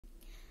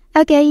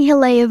Okay,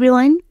 hello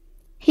everyone.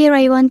 Here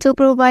I want to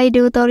provide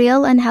a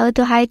tutorial on how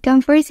to hide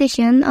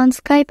conversation on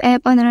Skype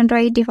app on an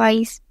Android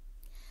device.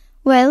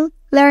 Well,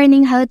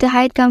 learning how to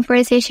hide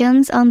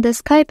conversations on the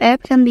Skype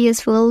app can be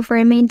useful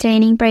for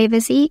maintaining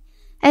privacy,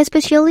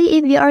 especially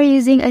if you are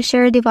using a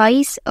shared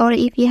device or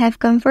if you have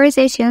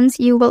conversations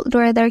you would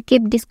rather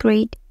keep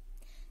discreet.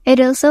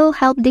 It also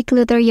helps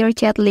declutter your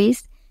chat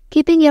list,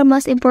 keeping your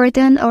most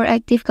important or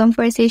active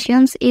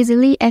conversations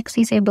easily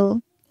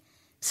accessible.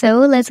 So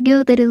let's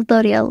go to the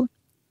tutorial.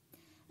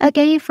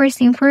 Okay, first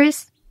thing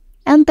first,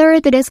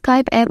 enter to the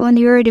Skype app on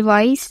your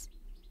device.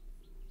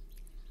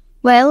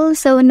 Well,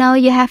 so now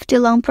you have to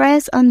long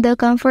press on the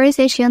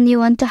conversation you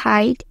want to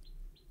hide.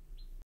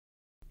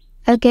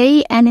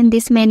 Okay, and in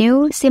this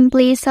menu,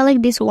 simply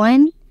select this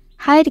one,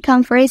 Hide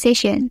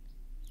Conversation.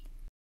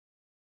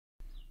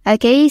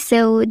 Okay,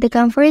 so the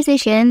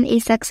conversation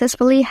is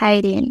successfully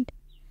hidden.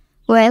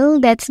 Well,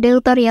 that's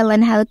the tutorial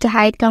on how to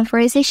hide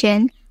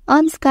conversation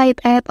on Skype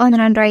app on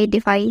an Android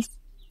device.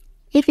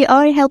 If you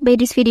are helped by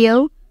this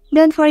video,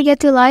 don't forget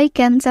to like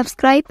and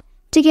subscribe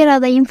to get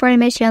other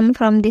information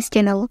from this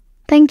channel.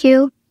 Thank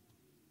you.